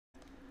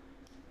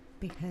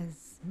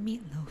because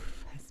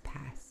Meatloaf has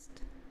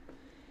passed.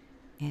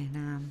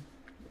 And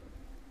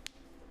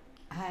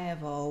I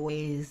have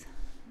always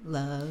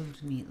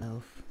loved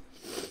Meatloaf.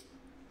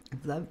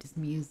 I've loved his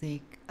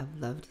music.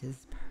 I've loved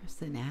his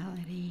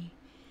personality.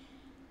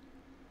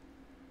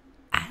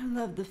 I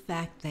love the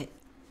fact that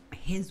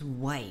his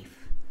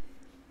wife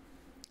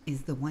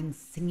is the one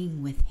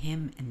singing with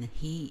him, and that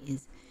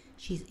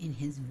she's in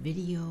his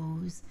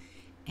videos,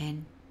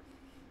 and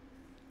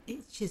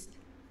it's just,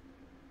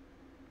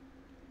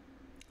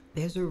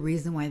 there's a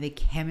reason why the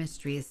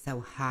chemistry is so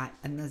hot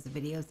in those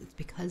videos. It's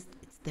because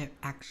it's their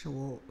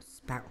actual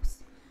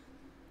spouse.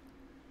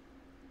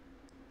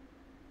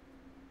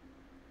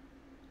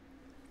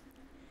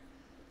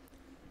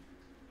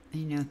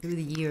 You know, through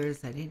the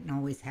years, I didn't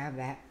always have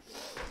that.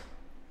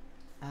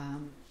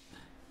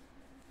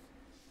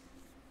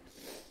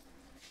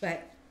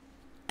 But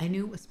I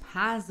knew it was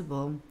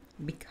possible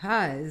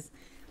because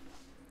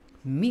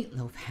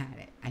Meatloaf had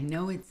it. I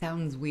know it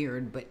sounds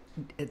weird, but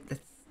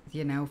it's,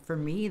 you know, for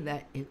me,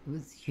 that it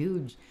was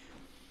huge.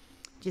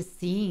 Just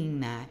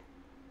seeing that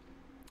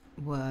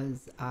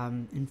was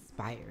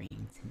inspiring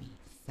to me.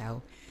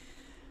 So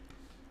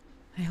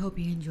I hope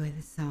you enjoy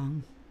the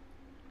song.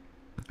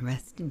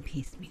 Rest in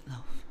peace,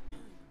 Meatloaf.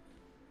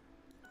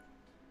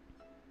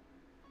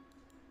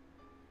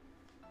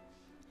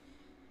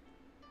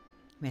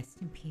 Rest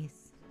in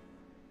peace.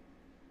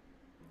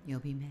 You'll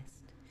be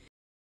missed.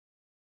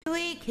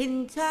 We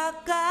can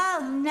talk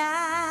all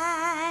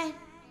night,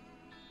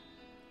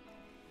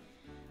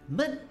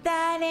 but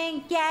that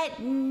ain't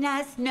getting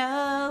us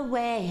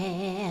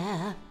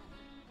nowhere.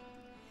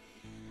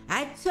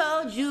 I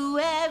told you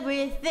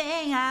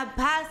everything I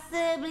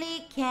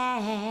possibly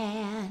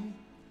can.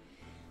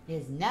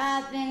 There's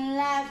nothing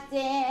left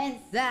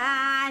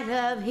inside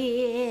of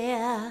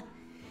here.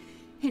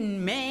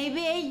 And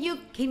maybe you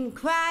can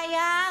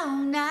cry all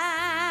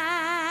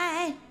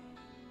night,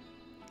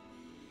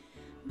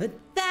 but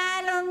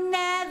that'll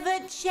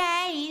never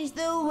change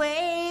the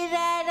way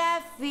that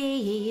I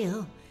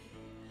feel.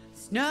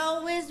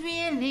 Snow is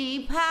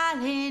really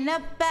piling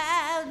up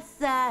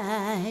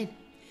outside.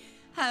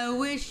 I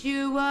wish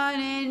you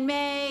wouldn't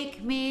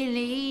make me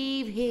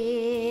leave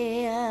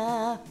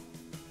here.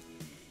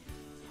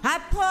 I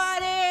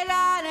poured it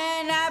on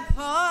and I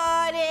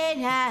poured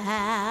it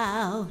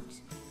out.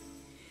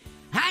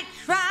 I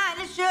try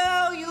to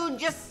show you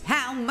just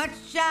how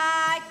much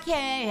I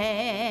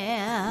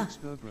care.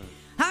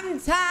 I'm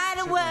tired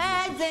of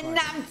words and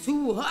I'm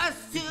too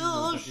hoarse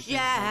to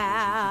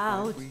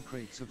shout.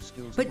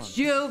 But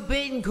you've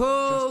been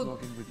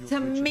cold to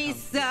me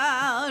so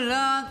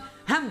long.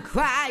 I'm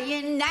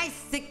crying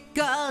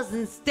icicles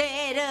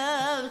instead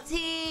of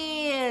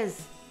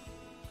tears.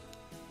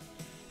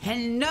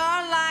 And all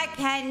I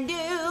can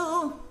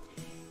do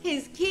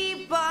is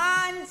keep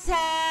on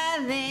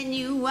telling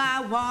you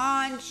I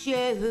want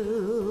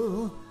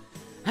you,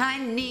 I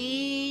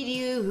need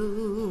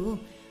you,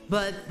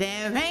 but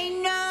there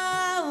ain't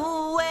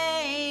no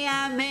way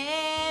I'm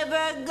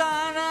ever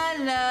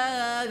gonna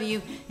love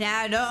you.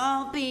 Now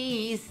don't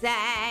be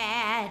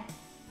sad,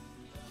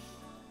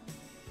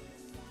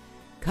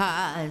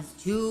 'cause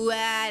 2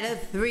 out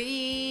of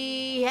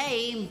 3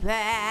 ain't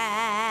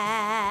bad.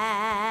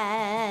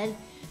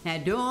 Now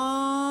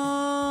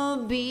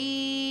don't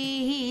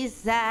be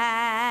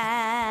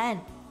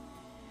sad,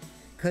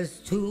 'cause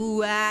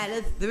 2 out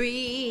of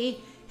 3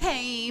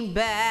 ain't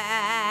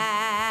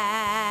bad.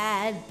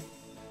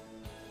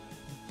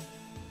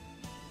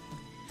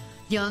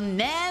 You'll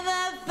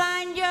never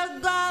find your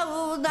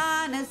gold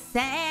on a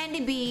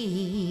sandy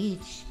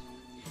beach.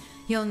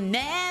 You'll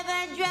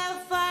never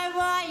drive for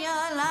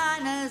royal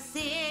on a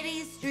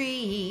city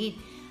street.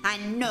 I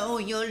know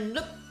you're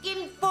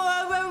looking for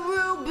a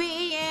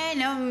ruby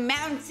in a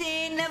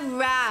mountain of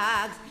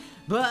rocks,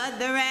 but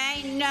there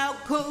ain't no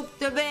coupe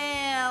de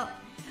ville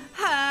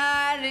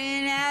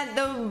hiding at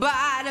the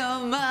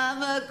bottom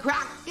of a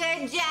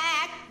Crocker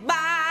Jack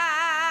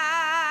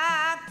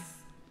box.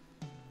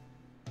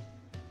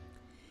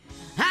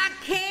 I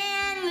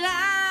can't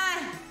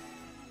lie,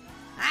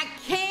 I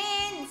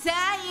can't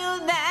tell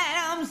you that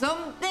I'm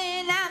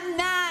something I'm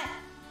not.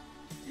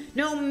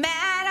 No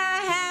matter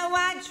how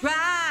I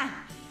try,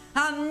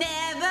 I'll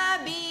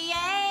never be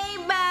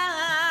able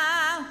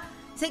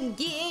to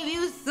give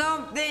you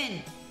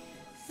something,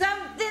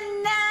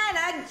 something that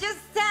I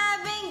just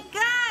haven't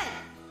got.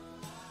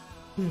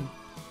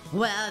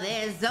 Well,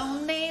 there's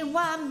only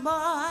one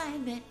boy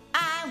that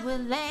I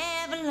will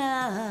ever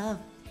love,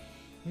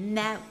 and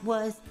that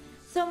was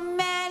so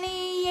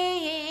many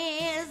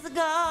years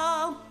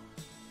ago.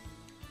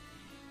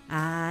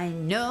 I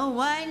know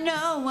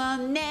I'll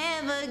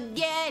never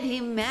get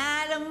him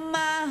out of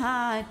my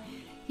heart.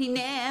 He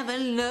never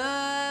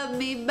loved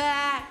me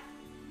back.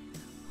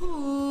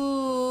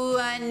 Ooh,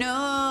 I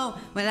know.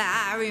 Well,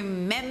 I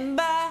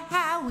remember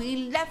how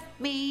he left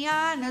me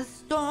on a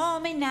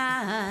stormy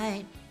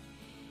night,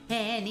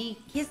 and he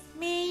kissed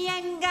me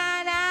and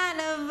got out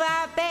of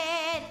our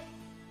bed.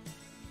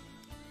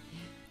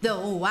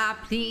 Though I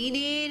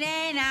pleaded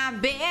and I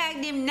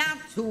begged him not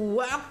to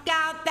walk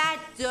out that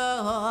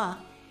door,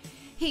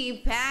 he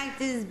packed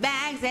his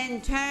bags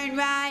and turned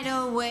right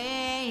away.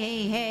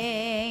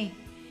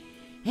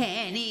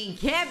 And he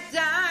kept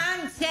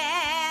on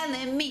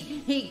telling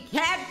me, he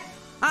kept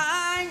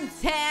on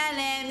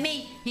telling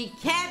me, he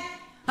kept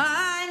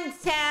on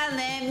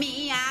telling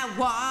me, I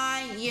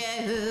want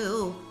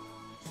you,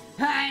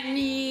 I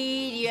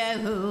need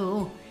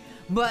you,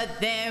 but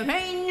there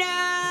ain't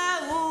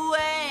no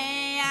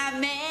way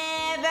I'm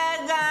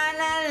ever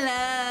gonna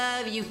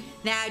love you.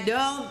 Now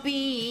don't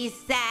be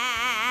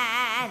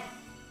sad,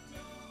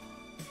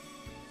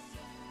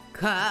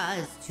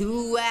 'cause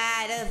 2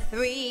 out of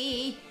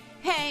 3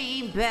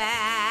 ain't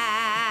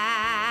bad.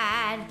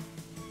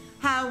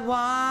 I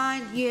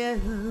want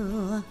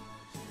you,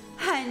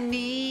 I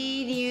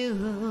need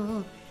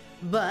you,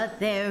 but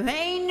there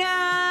ain't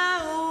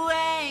no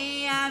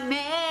way I'm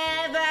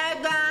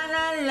ever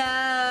gonna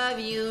love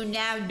you.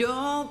 Now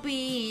don't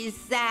be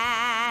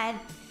sad,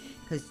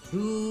 'cause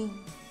 2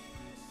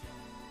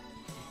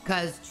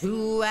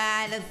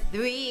 out of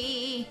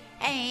 3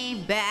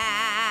 ain't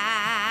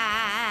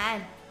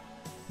bad.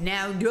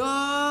 Now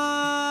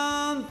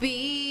don't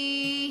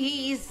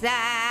be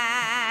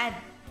sad,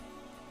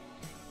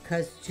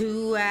 'cause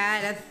 2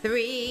 out of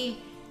 3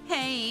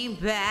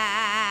 ain't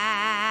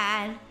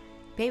bad.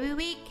 Baby,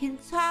 we can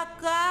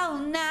talk all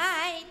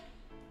night,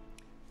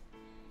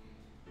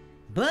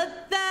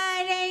 but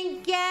that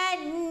ain't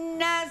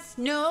getting us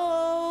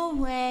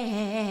nowhere.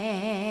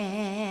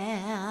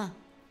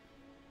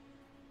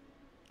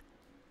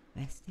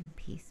 Rest in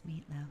peace,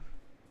 Meatloaf.